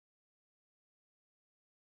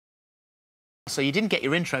So you didn't get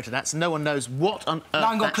your intro to that, so no one knows what on earth. No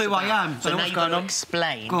one got a clue who I am. So now you've got to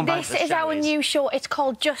explain. Go on, this is our new show. It's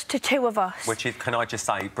called Just to Two of Us. Which is, can I just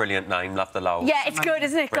say, brilliant name, love the lol. Yeah, it's good,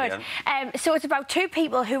 isn't it? Brilliant. Good. So it's about two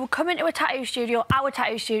people who will come into a tattoo studio, our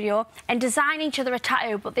tattoo studio, and design each other a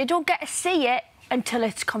tattoo, but they don't get to see it until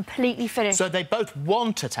it's completely finished. So they both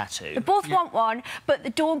want a tattoo? They both want one, but they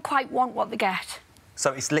don't quite want what they get.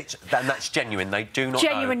 So it's literally... And that's genuine. They do not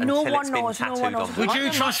genuine. know No until one it's been knows. tattooed No one on knows. them. Would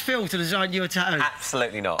you trust Phil to design you a tattoo?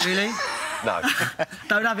 Absolutely not. Really? No.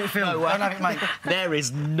 Don't have it, Phil. No Don't have it, mate. There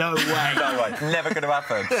is no way. No way. Never going to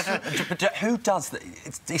happen. But who does that?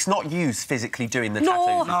 It's not you physically doing the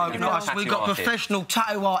No. tattoos. No, we've got professional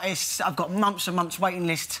tattoo artists. I've got months and months waiting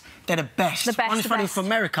lists. They're the best. The best, One's running from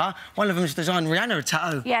America. One of them's designed Rihanna a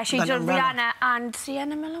tattoo. Yeah, she's done Rihanna and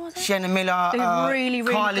Sienna Miller, was it? Sienna Miller, really,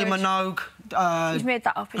 really Kylie good. Minogue. He's made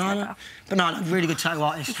that up. He's made that up. But no, really good tattoo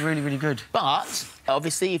artist. Really, really good. But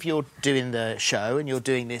obviously, if you're doing the show and you're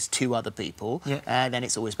doing this to other people, then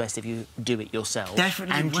it's always best if you do it yourself.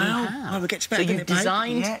 Definitely. And well, you have. well, it gets better, so you've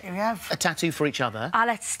designed we have. a tattoo for each other. I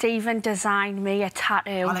let Stephen design me a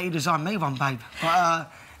tattoo. I'll let you design me one, babe.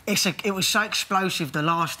 But it was so explosive, the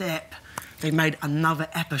last ep. They made another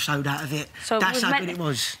episode out of it. So that's how good it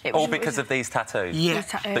was. All because of these tattoos? Yeah.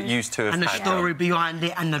 That used to have and the had story behind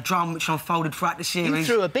it and the drum which unfolded throughout the series.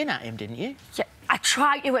 You threw a bin at him, didn't you? Yeah, I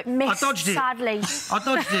tried to, it missed, I dodged it. sadly. I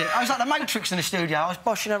dodged it. I was like the Matrix in the studio. I was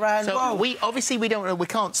boshing around. So we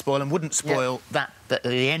can't spoil and wouldn't spoil that at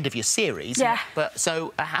the end of your series. Yeah. But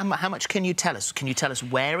so how much can you tell us? Can you tell us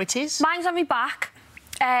where it is? Mine's on my back.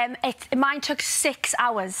 Mine took 6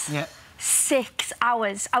 hours. Yeah. 6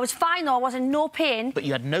 hours. I was fine though, I was in no pain. But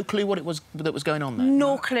you had no clue what it was that was going on there?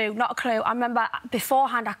 No clue, not a clue. I remember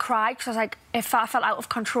beforehand I cried because I was like, I felt out of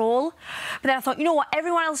control. But then I thought, you know what,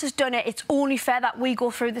 everyone else has done it, it's only fair that we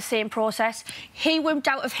go through the same process. He wimped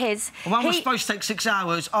out of his. One was supposed to take 6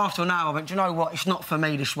 hours. After an hour, I went, do you know what, it's not for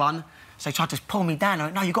me, this one. So he tried to pull me down. I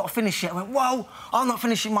went, no, you've got to finish it. I went, whoa, I'm not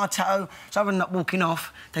finishing my tattoo. So I ended up walking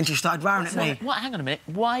off. Then she started roaring at me. What? Hang on a minute.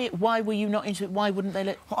 Why were you not into it? Why wouldn't they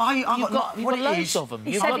let... Well, you've got loads of them.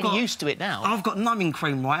 You've got to be used to it now. I've got numbing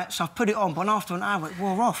cream, right? So I've put it on, but after an hour, it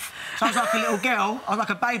wore off. So I was like a little girl. I was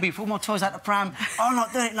like a baby. All my toys out the pram. I'm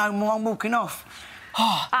not doing it no more. I'm walking off.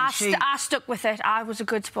 Oh, I stuck with it. I was a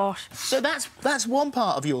good sport. So that's one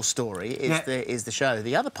part of your story, is the show.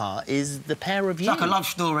 The other part is the pair of you. It's like a love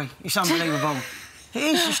story. It's unbelievable. It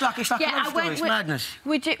is. It's like a love story. It's madness.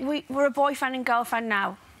 We're a boyfriend and girlfriend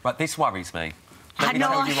now. Right, this worries me. Let me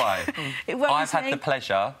tell you why. I've had the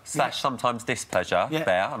pleasure, / sometimes displeasure,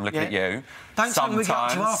 Bear, I'm looking at you. Don't tell me we get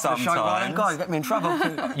up to after the show, Rylan. Guys, get me in trouble.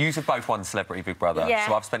 You have both won Celebrity Big Brother,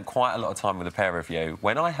 so I've spent quite a lot of time with the pair of you.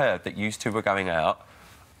 When I heard that you two were going out,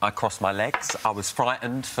 I crossed my legs. I was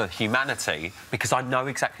frightened for humanity because I know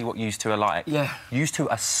exactly what you two are like. Yeah. You two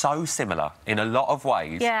are so similar in a lot of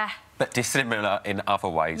ways, but dissimilar in other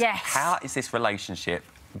ways. Yes. How is this relationship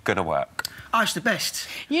going to work? Oh, it's the best.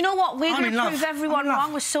 You know what? We're going to prove love. everyone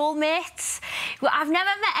wrong. We're soulmates. Well, I've never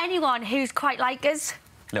met anyone who's quite like us.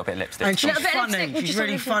 A little bit of lipstick. And she's funny. She's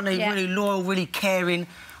really funny, really loyal, really caring.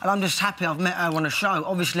 And I'm just happy I've met her on a show.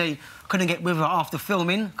 Obviously, I couldn't get with her after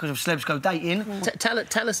filming because of Celebs Go Dating. Tell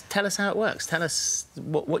us how it works. Tell us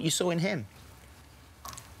what you saw in him.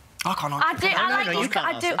 I can't answer.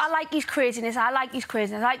 I like his craziness. I like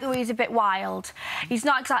the way he's a bit wild. He's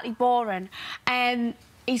not exactly boring.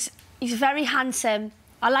 He's very handsome.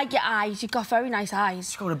 I like your eyes. You've got very nice eyes.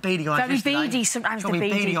 She's got the beady eyes yesterday. Very beady sometimes, the beady.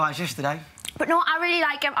 Beady eyes yesterday. But no, I really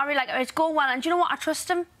like him. It's going well. And do you know what? I trust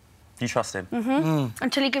him. You trust him?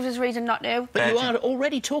 Until he gives us reason not to. But you are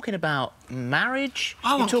already talking about marriage.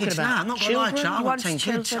 I want talking kids about now. I'm not going to lie to you. I want 10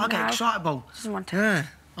 kids. children I get now. excitable. Doesn't want 10. Yeah.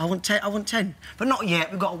 I want 10. But not yet.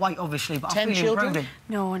 We've got to wait, obviously. But 10 I feel children? improving.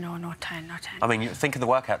 No, 10, not 10. I mean, think of the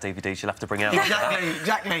workout DVDs you'll have to bring out.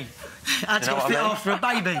 Exactly. I had to get fit after a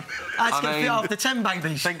baby. I had to get fit after 10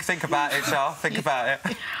 babies. Think about it, Charles. Think about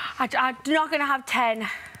it. I'm not going to have 10.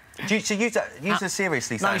 So use it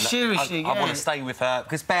seriously, saying, no, seriously, I want to stay with her.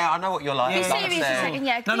 Because, Bear, I know what you're like. Be serious a second,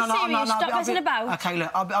 yeah. Be serious, stop messing about. OK,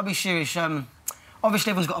 look, I'll be serious.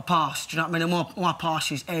 Obviously, everyone's got a past, do you know what I mean? And my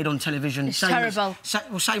past is aired on television. It's terrible.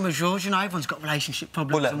 Same as yours, you know, everyone's got relationship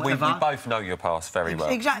problems and whatever. We both know your past very well.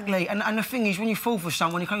 Exactly, and the thing is, when you fall for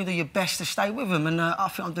someone, you can only do your best to stay with them, and I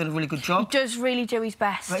think I'm doing a really good job. He does really do his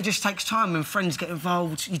best. But it just takes time when friends get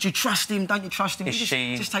involved. You trust him, don't you trust him? It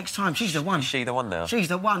just takes time. She's the one. Is she the one now? She's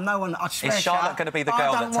the one, no one... Is Charlotte going to be the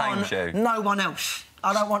girl that tames you? No one else.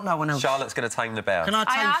 I don't want no one else. Charlotte's going to tame the bear. Can I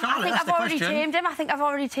tame Charlotte? I think I've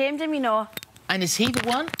already tamed him, you know. And is he the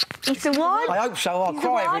one? He's the one. I hope so. I'll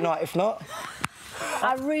cry every night if not.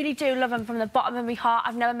 I really do love him from the bottom of my heart.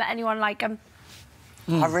 I've never met anyone like him.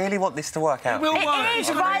 I really want this to work out. It will work. It is,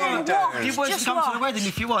 Rylan, watch. You boys can come to the wedding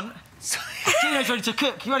if you want. Gino's ready to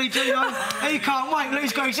cook. You ready, Gino? He can't wait.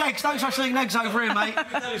 Let's go his eggs. Don't touch the eggs over here, mate.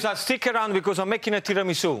 Stick around because I'm making a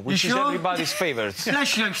tiramisu, which is everybody's favourite.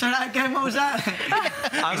 Bless you. Say that again. What was that?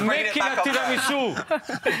 I'm making a tiramisu.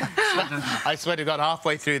 I swear to God,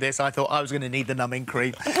 halfway through this, I thought I was going to need the numbing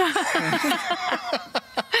cream.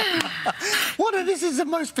 This is the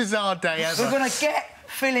most bizarre day ever. We're going to get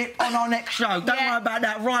Phillip on our next show. Don't worry about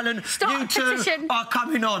that, Rylan. You two are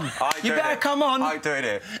coming on. You better come on. I'm doing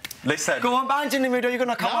it. Listen. Go on, bands in the middle. You're going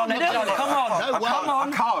to come on next show. Come on. Come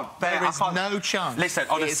on. I can't. There is no chance. Listen,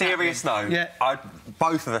 on a serious note,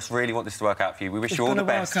 both of us really want this to work out for you. We wish you all the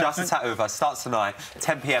best. Just a Tattoo with Us starts tonight,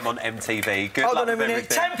 10 p.m. on MTV. Good luck with everything.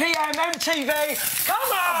 10 p.m. MTV.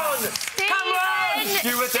 Come on. Come on.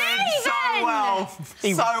 You were doing so well.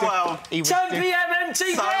 So well. 10 p.m.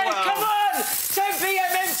 MTV. Come on. 10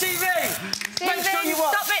 p.m. MTV. Make sure you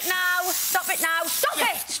watch. Stop it now. Stop it now. Stop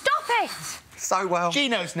it. Stop it. So well.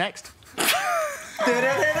 Gino's next.